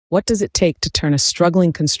What does it take to turn a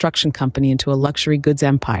struggling construction company into a luxury goods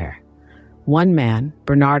empire? One man,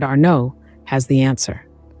 Bernard Arnault, has the answer.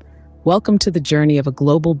 Welcome to the journey of a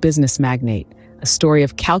global business magnate, a story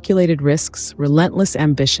of calculated risks, relentless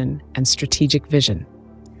ambition, and strategic vision.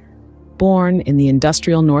 Born in the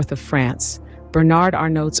industrial north of France, Bernard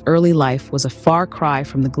Arnault's early life was a far cry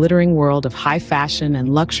from the glittering world of high fashion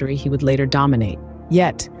and luxury he would later dominate.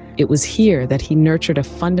 Yet, it was here that he nurtured a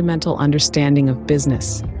fundamental understanding of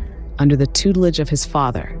business, under the tutelage of his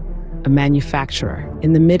father, a manufacturer.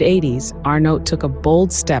 In the mid-'80s, Arnault took a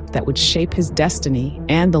bold step that would shape his destiny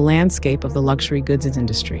and the landscape of the luxury goods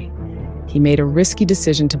industry. He made a risky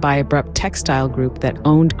decision to buy a abrupt textile group that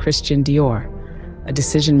owned Christian Dior, a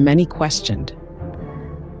decision many questioned.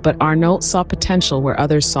 But Arnault saw potential where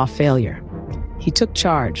others saw failure. He took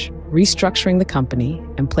charge, restructuring the company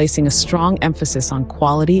and placing a strong emphasis on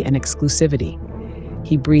quality and exclusivity.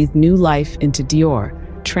 He breathed new life into Dior,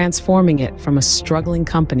 transforming it from a struggling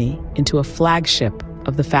company into a flagship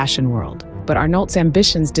of the fashion world. But Arnault's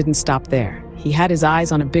ambitions didn't stop there. He had his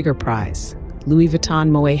eyes on a bigger prize, Louis Vuitton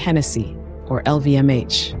Moet Hennessy, or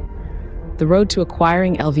LVMH. The road to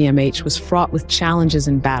acquiring LVMH was fraught with challenges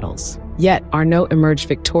and battles. Yet, Arnault emerged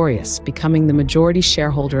victorious, becoming the majority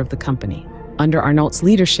shareholder of the company. Under Arnault's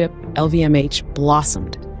leadership, LVMH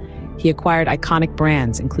blossomed. He acquired iconic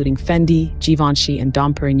brands including Fendi, Givenchy, and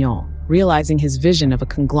Dom Perignon, realizing his vision of a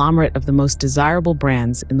conglomerate of the most desirable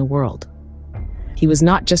brands in the world. He was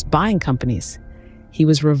not just buying companies, he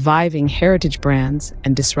was reviving heritage brands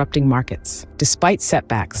and disrupting markets. Despite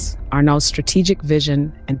setbacks, Arnault's strategic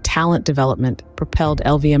vision and talent development propelled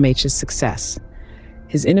LVMH's success.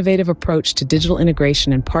 His innovative approach to digital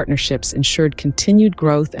integration and partnerships ensured continued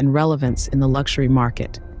growth and relevance in the luxury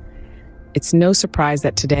market. It's no surprise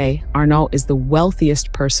that today, Arnault is the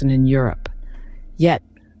wealthiest person in Europe. Yet,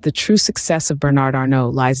 the true success of Bernard Arnault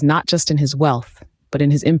lies not just in his wealth, but in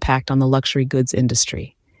his impact on the luxury goods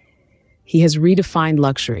industry. He has redefined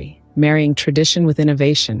luxury, marrying tradition with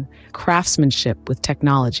innovation, craftsmanship with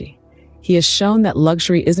technology. He has shown that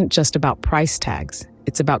luxury isn't just about price tags.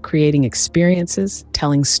 It's about creating experiences,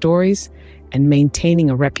 telling stories, and maintaining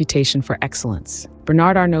a reputation for excellence.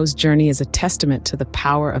 Bernard Arnault's journey is a testament to the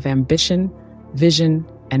power of ambition, vision,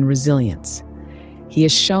 and resilience. He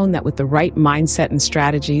has shown that with the right mindset and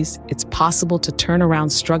strategies, it's possible to turn around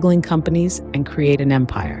struggling companies and create an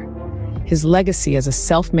empire. His legacy as a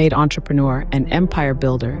self-made entrepreneur and empire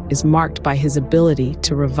builder is marked by his ability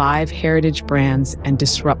to revive heritage brands and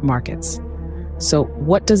disrupt markets. So,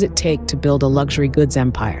 what does it take to build a luxury goods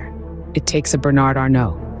empire? It takes a Bernard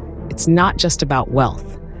Arnault. It's not just about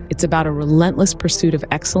wealth. It's about a relentless pursuit of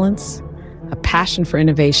excellence, a passion for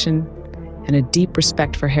innovation, and a deep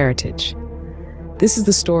respect for heritage. This is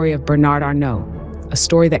the story of Bernard Arnault, a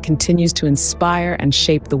story that continues to inspire and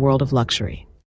shape the world of luxury.